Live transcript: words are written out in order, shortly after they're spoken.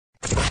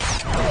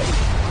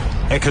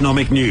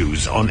Economic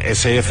news on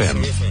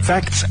SAfm.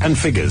 Facts and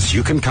figures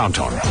you can count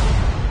on. And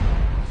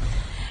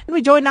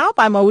we're joined now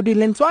by Maudi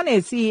Lentsoane,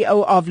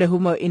 CEO of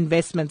Lehumo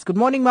Investments. Good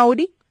morning,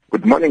 Maudi.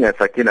 Good morning,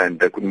 Sakina, and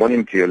good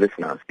morning to your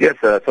listeners. Yes,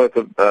 so it's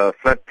a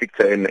flat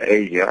picture in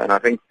Asia, and I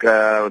think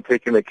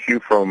taking a cue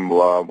from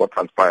what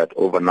transpired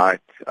overnight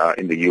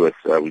in the U.S.,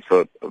 we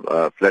saw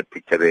a flat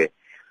picture there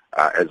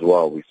as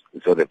well. We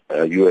saw the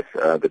U.S.,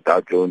 the Dow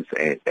Jones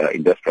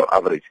Industrial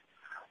Average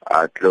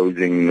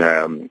closing,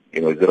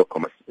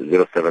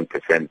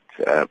 0.07%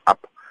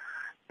 up.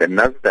 The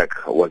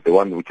Nasdaq was the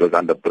one which was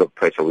under a bit of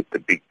pressure with the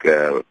big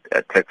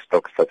tech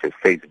stocks such as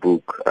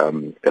Facebook,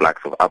 the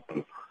likes of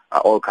Apple,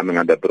 are all coming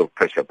under a bit of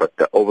pressure. But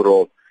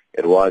overall,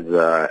 it was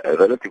a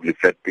relatively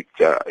flat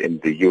picture in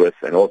the U.S.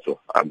 and also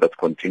that's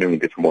continuing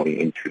this morning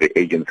into the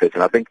Asian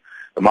session. I think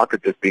the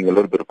market just being a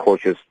little bit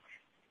cautious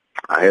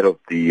ahead of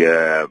the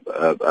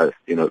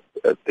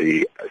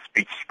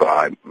speech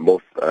by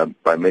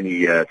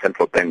many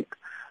central banks.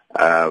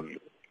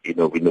 We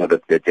know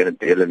that Janet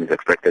Yellen is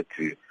expected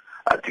to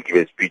give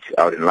a speech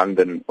out in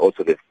London.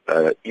 Also, the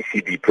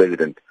ECB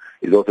president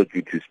is also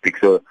due to speak.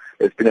 So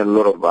there's been a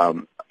lot of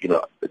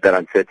that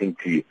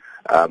uncertainty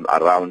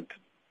around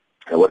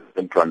what's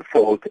going to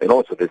unfold, and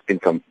also there's been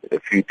a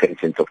few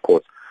tensions. Of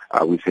course,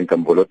 we've seen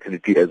some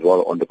volatility as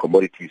well on the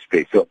commodity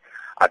space. So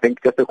I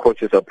think just a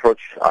cautious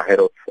approach ahead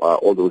of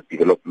all those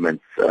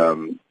developments.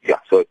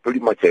 So pretty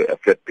much a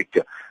flat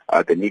picture.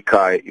 The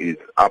Nikkei is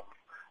up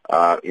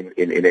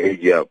in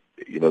Asia.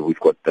 We've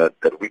got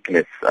that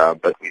weakness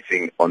that we're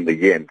seeing on the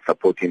yen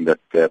supporting that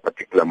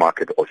particular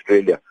market.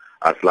 Australia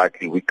are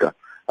slightly weaker.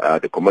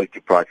 The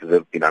commodity prices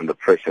have been under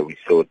pressure. We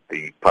saw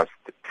the past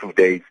 2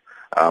 days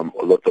a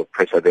lot of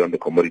pressure there on the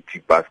commodity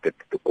basket.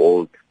 The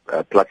gold,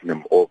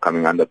 platinum, all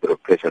coming under a bit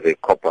of pressure there.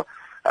 Copper.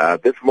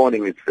 This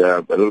morning it's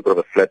a little bit of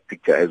a flat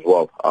picture as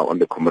well on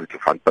the commodity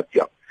front. But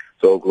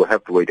so we'll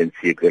have to wait and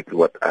see exactly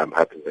what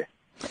happens there.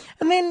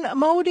 And then,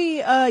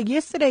 Maudi,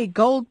 yesterday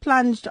gold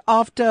plunged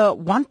after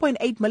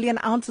 1.8 million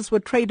ounces were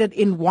traded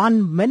in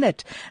 1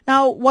 minute.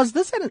 Now, was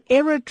this an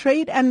error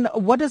trade, and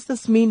what does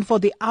this mean for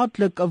the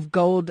outlook of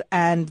gold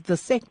and the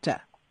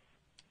sector?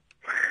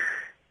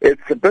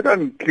 It's a bit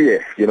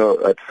unclear,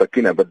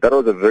 Sakina, but that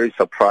was a very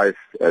surprise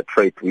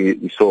trade.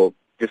 We saw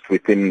just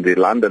within the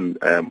London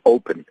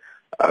Open,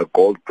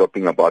 gold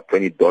dropping about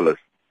 $20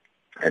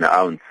 an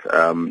ounce.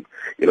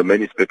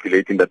 Many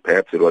speculating that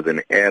perhaps it was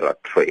an error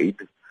trade.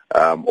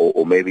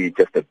 Or maybe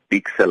just a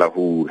big seller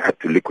who had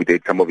to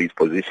liquidate some of his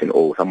position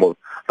or some of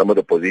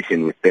the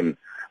position within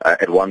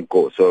at one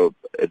go. So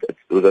it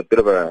was a bit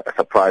of a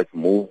surprise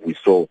move. We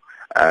saw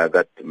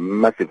that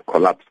massive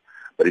collapse,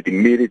 but it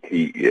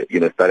immediately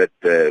started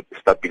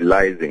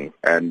stabilizing.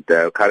 And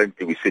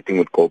currently we're sitting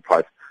with gold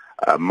price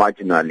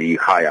marginally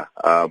higher,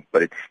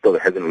 but it still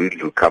hasn't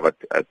really recovered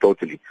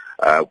totally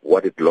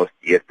what it lost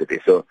yesterday.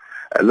 So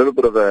a little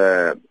bit of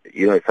a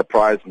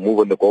surprise move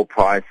on the gold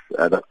price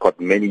that caught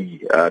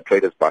many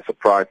traders by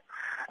surprise.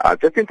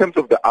 Just in terms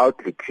of the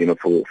outlook,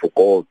 for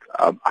gold,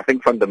 I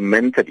think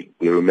fundamentally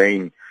we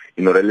remain,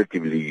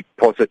 relatively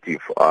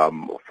positive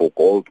for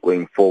gold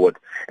going forward.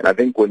 And I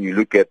think when you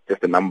look at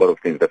just a number of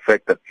things, the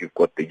fact that you've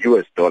got the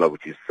US dollar,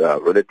 which is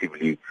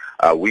relatively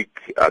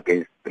weak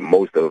against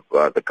most of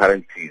the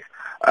currencies,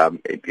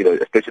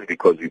 especially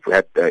because we've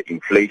had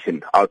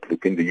inflation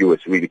outlook in the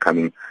U.S. really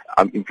coming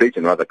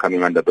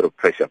under a bit of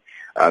pressure.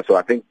 So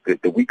I think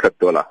the weaker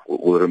dollar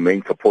will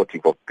remain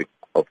supportive of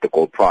the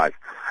gold price.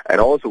 And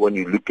also when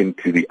you look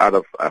into the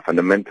other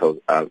fundamental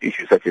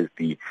issues such as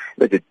the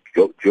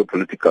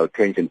geopolitical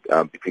tension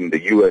between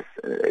the U.S.,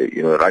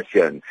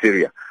 Russia and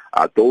Syria,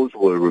 those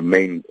will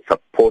remain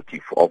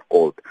supportive of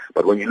gold.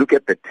 But when you look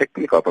at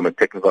from a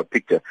technical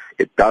picture,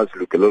 it does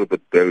look a little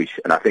bit bearish,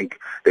 and I think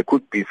there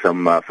could be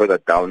some further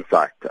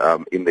downside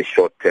in the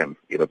short term,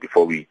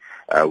 before we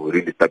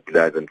really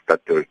stabilize and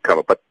start to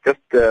recover. But just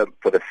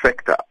for the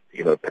sector,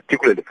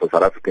 particularly for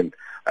South African,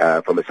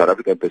 from a South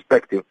African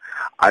perspective,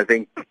 I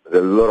think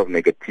there's a lot of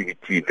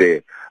negativity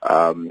there.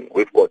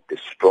 We've got the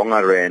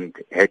stronger rand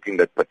hitting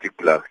that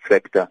particular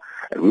sector,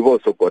 and we've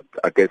also got,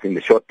 I guess, in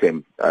the short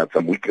term,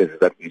 some weaknesses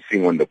that we're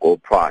seeing on the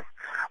gold price.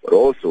 But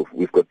also,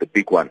 we've got the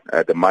big one,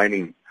 the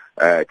mining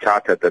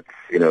charter that's,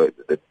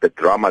 the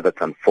drama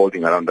that's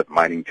unfolding around that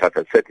mining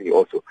charter, certainly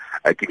also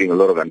giving a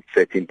lot of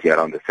uncertainty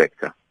around the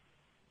sector.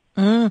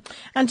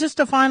 And just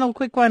a final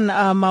quick one,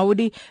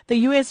 Maudi. The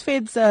US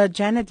Fed's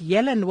Janet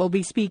Yellen will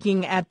be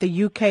speaking at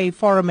the UK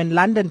forum in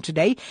London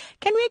today.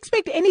 Can we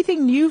expect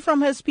anything new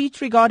from her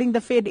speech regarding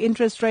the Fed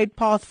interest rate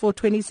path for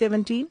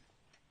 2017?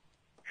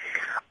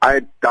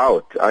 I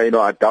doubt. I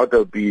doubt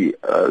there'll be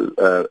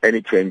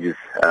any changes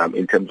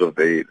in terms of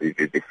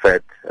the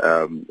Fed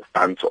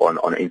stance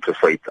on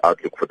interest rates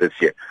outlook for this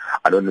year.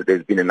 I know that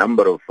there's been a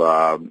number of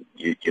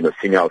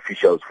senior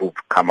officials who've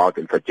come out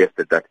and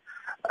suggested that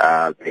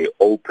they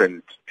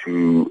opened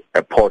to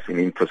a pause in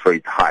interest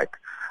rate hike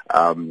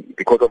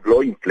because of low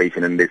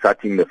inflation, and they're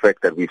citing the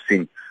fact that we've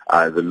seen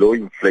the low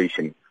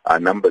inflation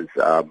numbers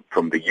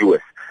from the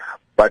U.S.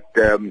 But,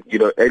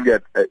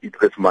 earlier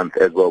this month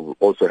as well, we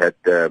also had,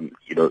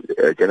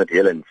 Janet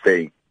Yellen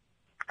saying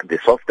the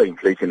softer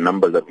inflation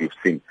numbers that we've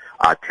seen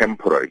are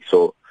temporary.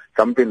 So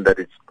something that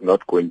is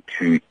not going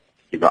to,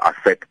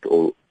 affect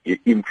or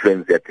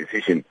influence their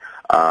decision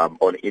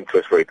on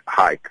interest rate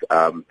hike.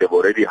 They've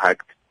already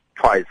hiked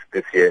twice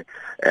this year,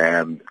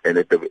 and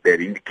they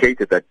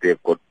indicated that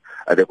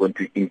they're going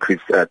to increase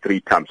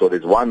 3 times. So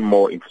there's one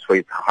more interest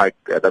rate hike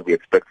that we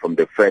expect from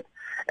the Fed,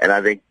 and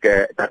I think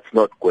that's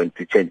not going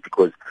to change,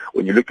 because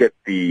when you look at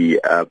the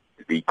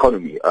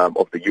economy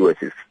of the U.S.,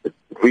 it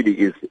really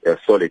is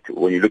solid.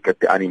 When you look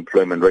at the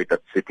unemployment rate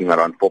that's sitting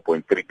around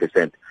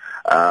 4.3%,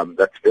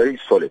 that's very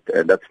solid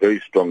and that's very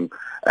strong.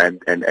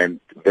 And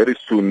very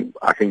soon,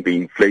 I think the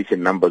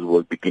inflation numbers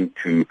will begin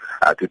to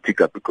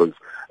tick up, because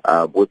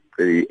with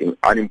the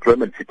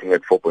unemployment sitting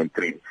at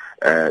 4.3,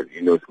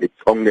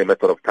 it's only a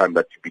matter of time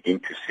that you begin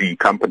to see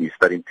companies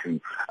starting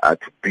to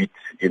beat,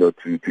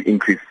 to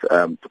increase,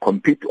 to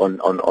compete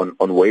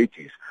on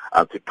wages,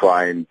 to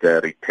try and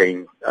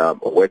retain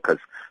workers.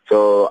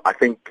 So I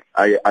think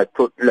I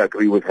totally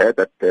agree with her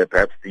that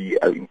perhaps the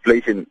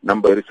inflation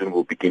number very soon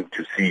will begin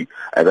to see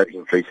that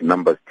inflation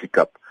numbers tick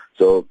up.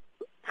 So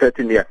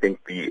certainly I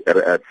think the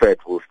Fed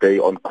will stay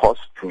on course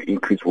to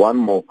increase one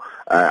more,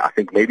 I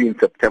think maybe in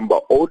September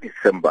or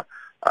December,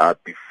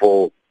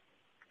 before,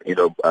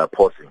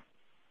 pausing.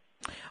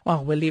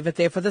 Well, we'll leave it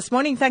there for this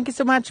morning. Thank you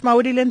so much,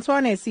 Maudi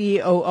Lentsoane,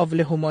 CEO of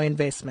Lehumo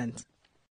Investments.